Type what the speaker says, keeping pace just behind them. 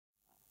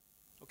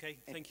Okay,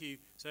 thank you.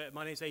 So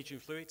my name is Adrian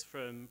Flwitt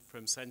from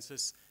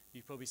Sensus.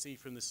 You probably see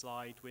from the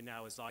slide we're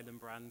now a Xylem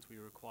brand. We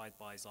were acquired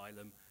by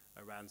Xylem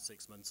around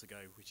 6 months ago,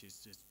 which has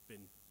just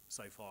been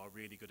so far a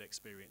really good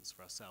experience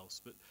for ourselves.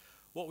 But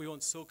what we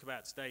want to talk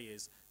about today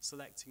is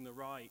selecting the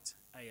right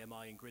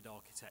AMI and grid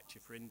architecture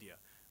for India.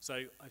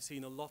 So I've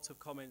seen a lot of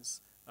comments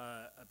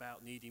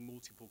about needing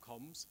multiple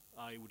comms.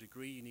 I would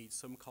agree you need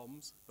some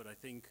comms, but I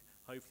think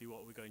hopefully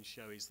what we're going to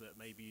show is that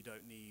maybe you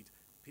don't need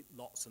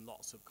lots and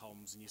lots of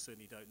comms, and you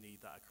certainly don't need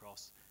that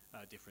across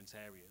different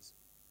areas.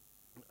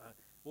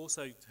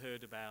 Also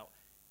heard about,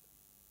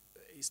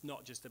 it's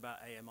not just about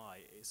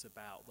AMI, it's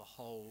about the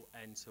whole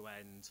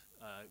end-to-end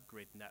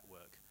grid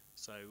network.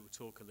 So we'll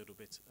talk a little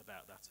bit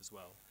about that as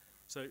well.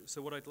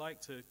 So what I'd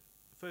like to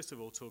first of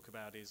all talk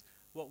about is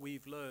what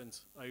we've learned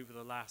over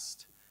the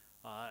last,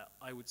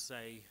 I would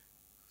say,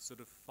 sort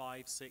of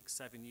 5, 6,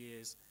 7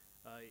 years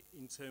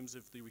in terms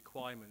of the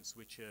requirements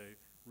which are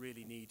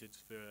really needed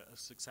for a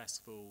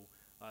successful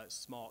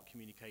smart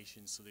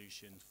communication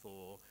solution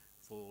for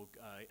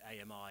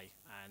AMI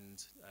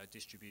and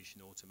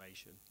distribution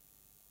automation.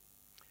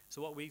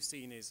 So what we've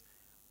seen is,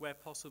 where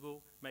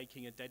possible,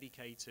 making a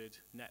dedicated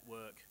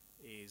network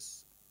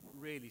is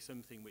really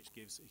something which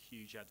gives a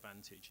huge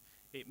advantage.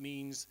 It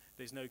means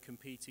there's no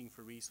competing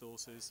for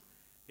resources.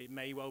 It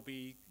may well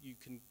be you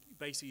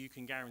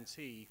can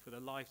guarantee for the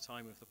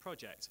lifetime of the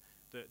project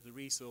that the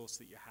resource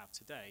that you have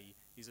today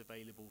is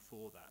available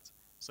for that.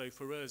 So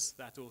for us,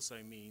 that also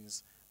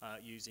means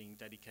using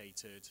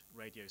dedicated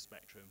radio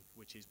spectrum,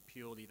 which is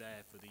purely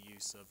there for the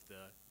use of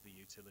the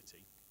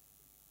utility.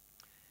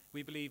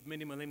 We believe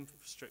minimal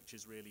infrastructure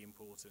is really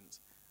important,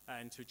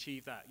 and to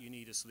achieve that, you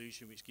need a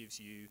solution which gives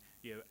you,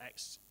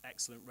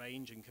 excellent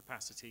range and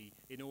capacity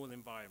in all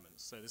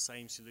environments. So the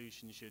same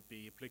solution should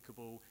be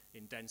applicable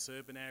in dense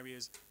urban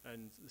areas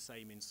and the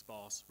same in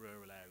sparse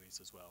rural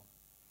areas as well.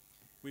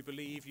 We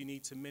believe you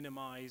need to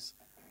minimize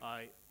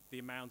the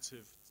amount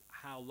of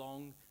how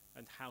long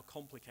and how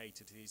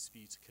complicated it is for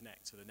you to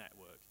connect to the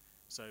network.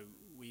 So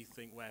we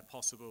think where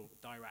possible,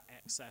 direct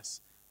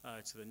access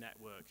to the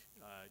network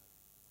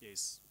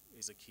is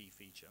a key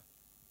feature.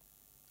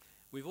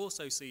 We've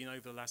also seen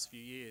over the last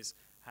few years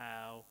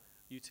how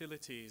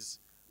utilities,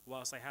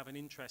 whilst they have an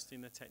interest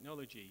in the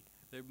technology,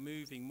 they're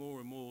moving more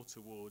and more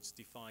towards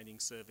defining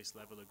service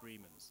level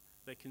agreements.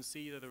 They can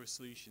see that there are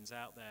solutions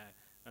out there,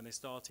 and they're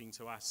starting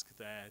to ask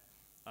their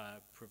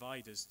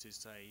providers to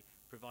say,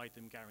 provide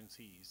them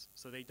guarantees.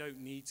 So they don't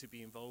need to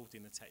be involved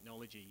in the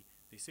technology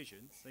decision.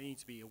 They need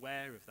to be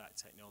aware of that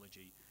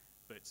technology,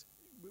 but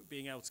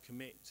being able to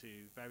commit to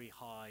very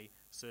high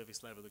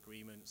service level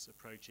agreements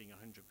approaching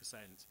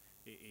 100%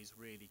 is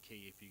really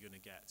key if you're going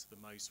to get the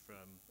most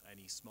from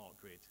any smart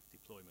grid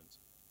deployment.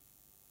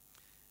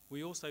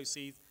 We also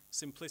see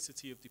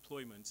simplicity of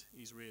deployment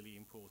is really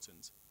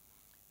important.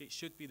 It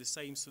should be the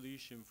same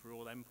solution for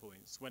all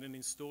endpoints. When an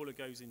installer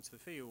goes into the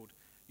field,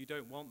 you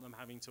don't want them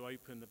having to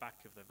open the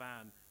back of the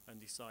van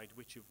and decide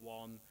which of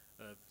one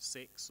of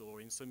 6, or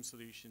in some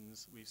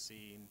solutions we've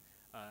seen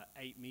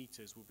 8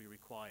 meters will be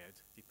required,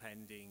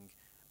 depending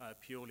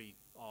purely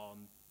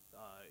on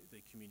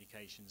the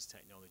communications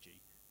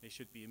technology. There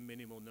should be a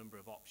minimal number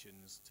of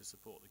options to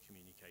support the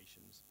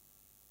communications.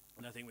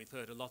 And I think we've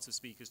heard a lot of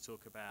speakers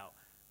talk about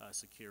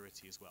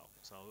security as well,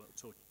 so I'll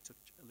talk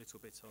a little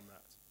bit on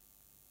that.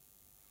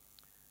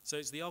 So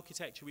it's the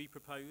architecture we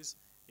propose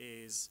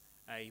is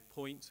a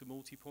point to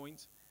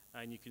multi-point,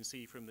 and you can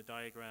see from the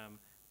diagram,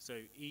 so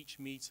each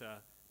meter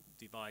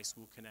device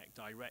will connect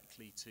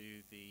directly to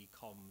the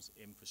comms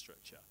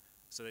infrastructure.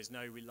 So there's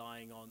no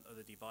relying on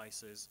other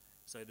devices.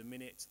 So the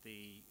minute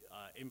the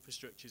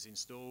infrastructure is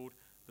installed,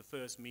 the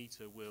first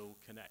meter will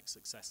connect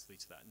successfully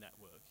to that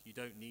network. You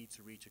don't need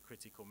to reach a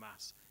critical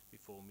mass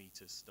before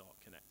meters start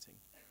connecting.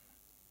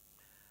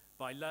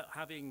 By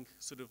having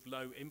sort of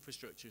low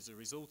infrastructure as a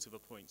result of a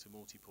point to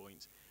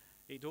multi-point,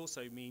 it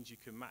also means you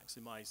can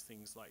maximize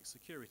things like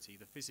security,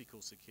 the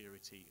physical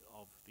security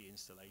of the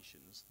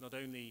installations. Not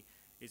only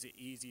is it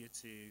easier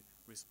to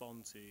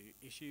respond to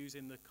issues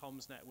in the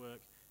comms network,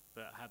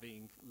 but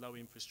having low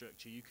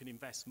infrastructure, you can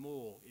invest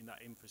more in that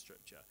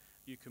infrastructure.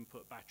 You can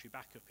put battery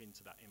backup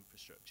into that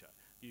infrastructure.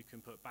 You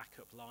can put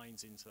backup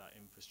lines into that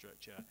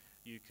infrastructure.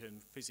 You can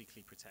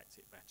physically protect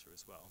it better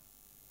as well.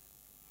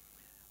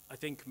 I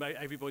think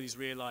everybody's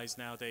realized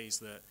nowadays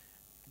that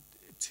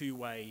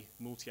two-way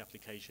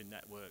multi-application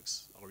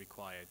networks are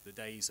required. The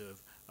days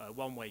of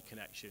one-way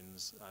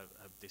connections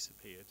have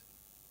disappeared.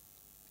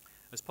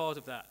 As part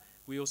of that,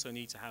 we also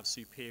need to have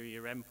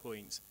superior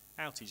endpoint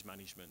outage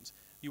management.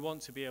 You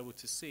want to be able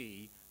to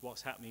see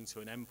what's happening to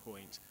an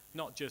endpoint,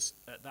 not just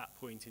at that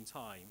point in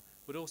time,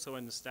 but also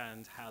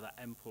understand how that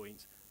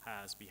endpoint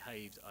has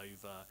behaved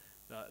over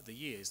the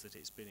years that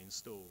it's been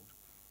installed.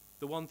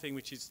 The one thing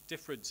which is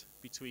different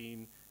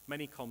between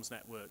many comms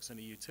networks and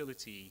a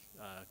utility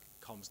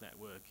comms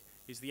network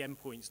is the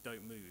endpoints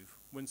don't move.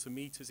 Once a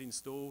meter's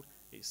installed,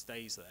 it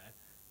stays there.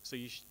 So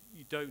you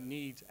don't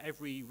need,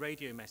 every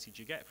radio message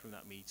you get from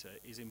that meter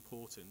is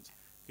important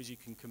because you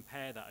can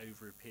compare that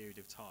over a period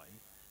of time.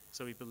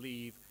 So we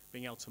believe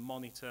being able to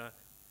monitor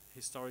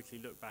historically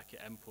look back at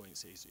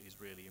endpoints is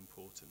really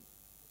important.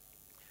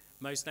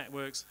 Most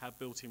networks have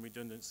built-in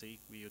redundancy,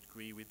 we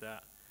agree with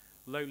that.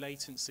 Low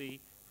latency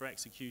for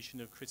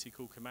execution of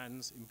critical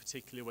commands, in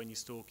particular when you're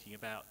talking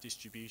about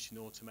distribution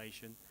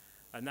automation,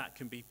 and that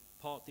can be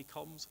partly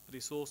comms, but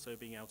it's also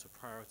being able to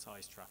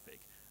prioritize traffic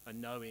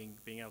and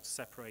being able to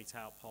separate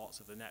out parts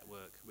of the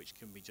network which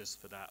can be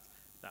just for that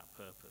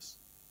purpose.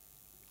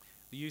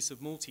 The use of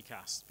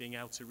multicast, being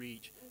able to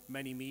reach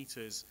many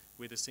meters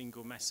with a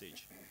single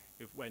message,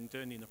 when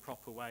done in a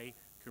proper way,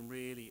 can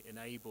really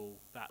enable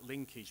that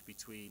linkage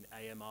between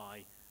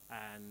AMI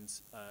and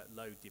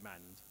load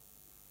demand.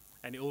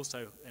 And it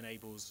also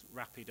enables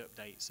rapid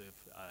updates of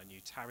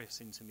new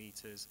tariffs into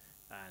meters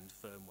and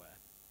firmware.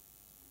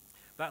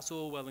 That's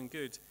all well and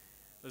good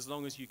as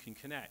long as you can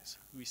connect.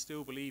 We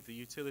still believe the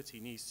utility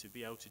needs to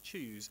be able to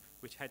choose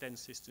which head-end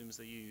systems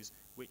they use,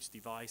 which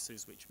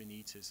devices, which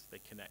meters they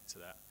connect to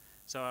that.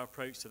 So our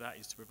approach to that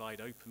is to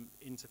provide open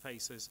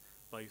interfaces,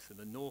 both in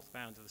the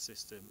northbound of the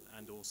system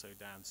and also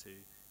down to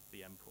the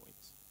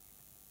endpoints.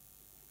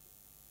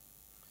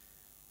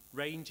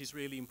 Range is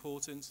really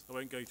important. I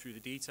won't go through the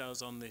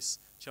details on this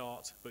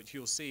chart, but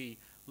you'll see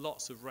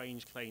lots of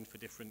range claimed for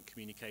different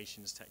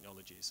communications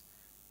technologies.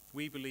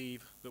 We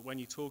believe that when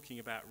you're talking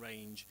about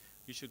range,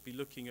 you should be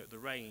looking at the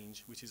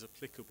range which is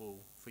applicable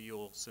for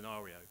your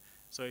scenario.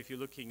 So if you're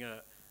looking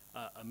at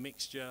a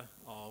mixture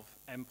of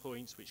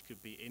endpoints, which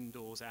could be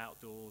indoors,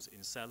 outdoors,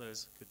 in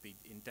cellars, could be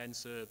in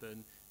dense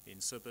urban, in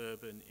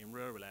suburban, in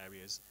rural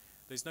areas,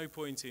 there's no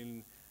point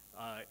in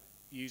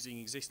using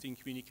existing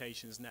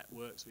communications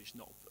networks which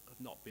have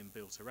not been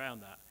built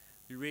around that.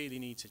 We really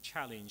need to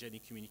challenge any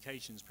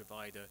communications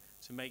provider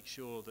to make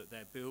sure that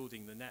they're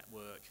building the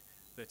network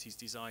that is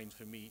designed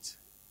to meet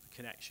the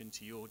connection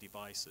to your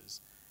devices.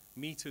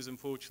 Meters,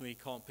 unfortunately,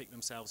 can't pick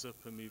themselves up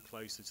and move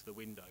closer to the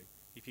window.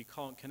 If you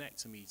can't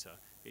connect a meter,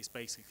 it's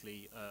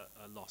basically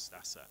a lost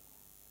asset.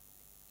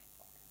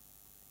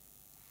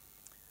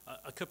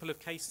 A couple of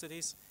case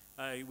studies.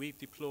 We've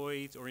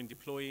deployed or in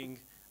deploying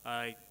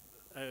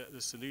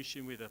the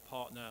solution with a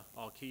partner,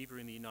 Arqiva,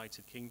 in the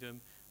United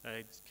Kingdom,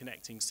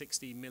 connecting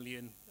 60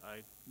 million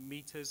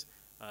meters,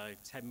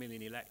 10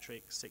 million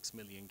electric, 6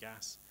 million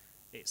gas.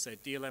 It's a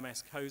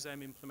DLMS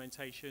COSEM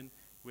implementation,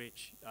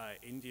 which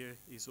India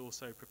is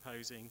also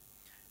proposing.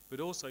 But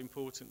also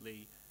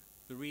importantly,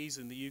 the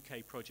reason the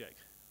UK project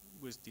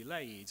was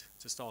delayed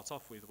to start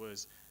off with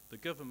was the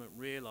government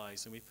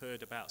realised, and we've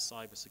heard about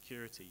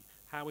cybersecurity,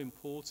 how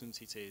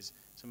important it is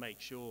to make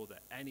sure that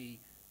any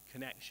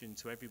connection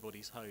to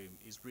everybody's home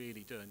is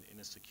really done in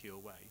a secure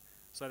way.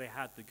 So they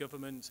had the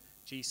government,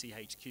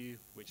 GCHQ,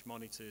 which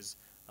monitors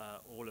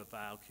all of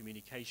our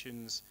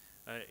communications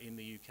in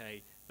the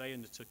UK. They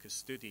undertook a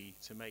study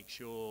to make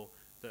sure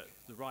that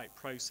the right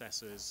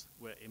processes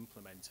were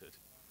implemented.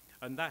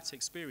 And that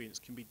experience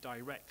can be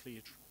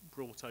directly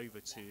brought over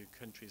to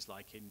countries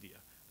like India.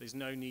 There's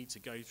no need to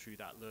go through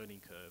that learning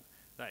curve.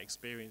 That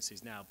experience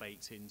is now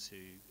baked into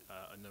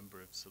a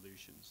number of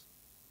solutions.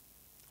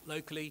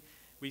 Locally,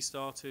 we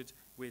started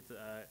with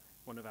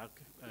one of our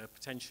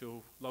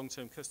potential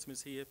long-term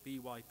customers here,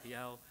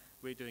 BYPL.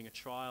 We're doing a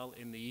trial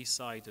in the east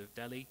side of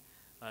Delhi.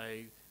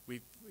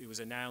 It was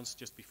announced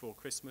just before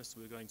Christmas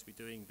we're going to be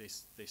doing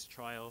this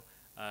trial.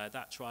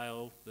 That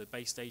trial, the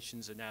base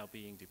stations are now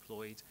being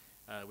deployed.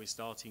 We're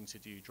starting to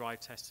do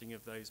drive testing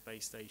of those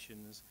base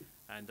stations,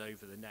 and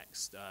over the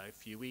next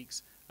few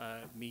weeks,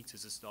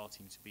 meters are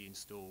starting to be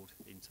installed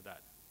into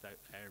that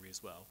area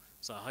as well.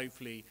 So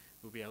hopefully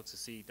we'll be able to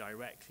see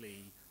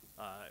directly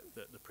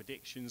that the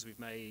predictions we've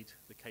made,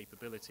 the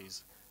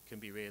capabilities, can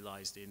be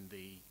realized in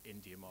the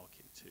India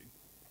market too.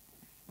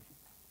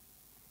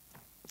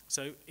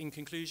 So in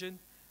conclusion,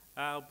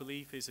 our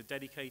belief is a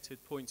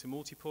dedicated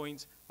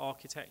point-to-multipoint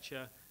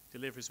architecture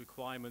delivers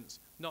requirements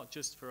not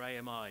just for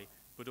AMI,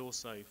 but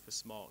also for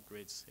smart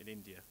grids in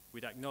India.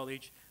 We'd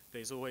acknowledge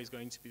there's always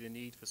going to be the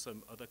need for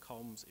some other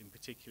comms, in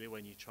particular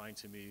when you're trying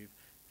to move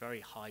very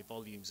high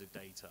volumes of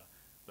data.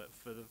 But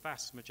for the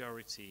vast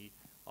majority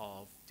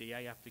of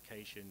DA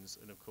applications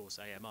and, of course,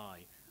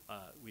 AMI,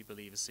 we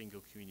believe a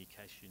single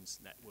communications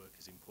network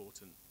is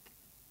important.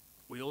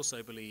 We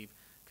also believe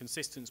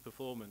consistent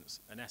performance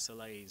and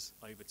SLAs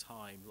over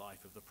time,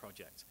 life of the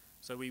project.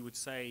 So we would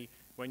say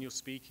when you're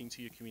speaking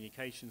to your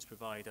communications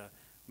provider,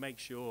 make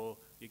sure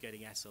you're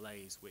getting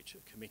SLAs which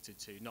are committed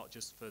to not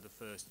just for the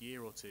first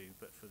year or two,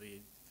 but for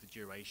the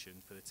duration,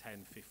 for the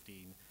 10,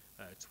 15,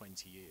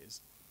 20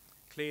 years.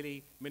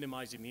 Clearly,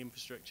 minimizing the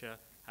infrastructure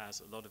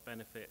has a lot of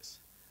benefits,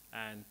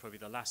 and probably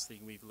the last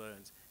thing we've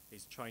learned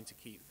is trying to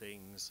keep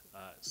things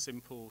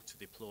simple to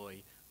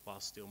deploy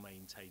while still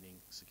maintaining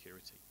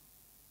security.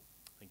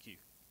 Thank you.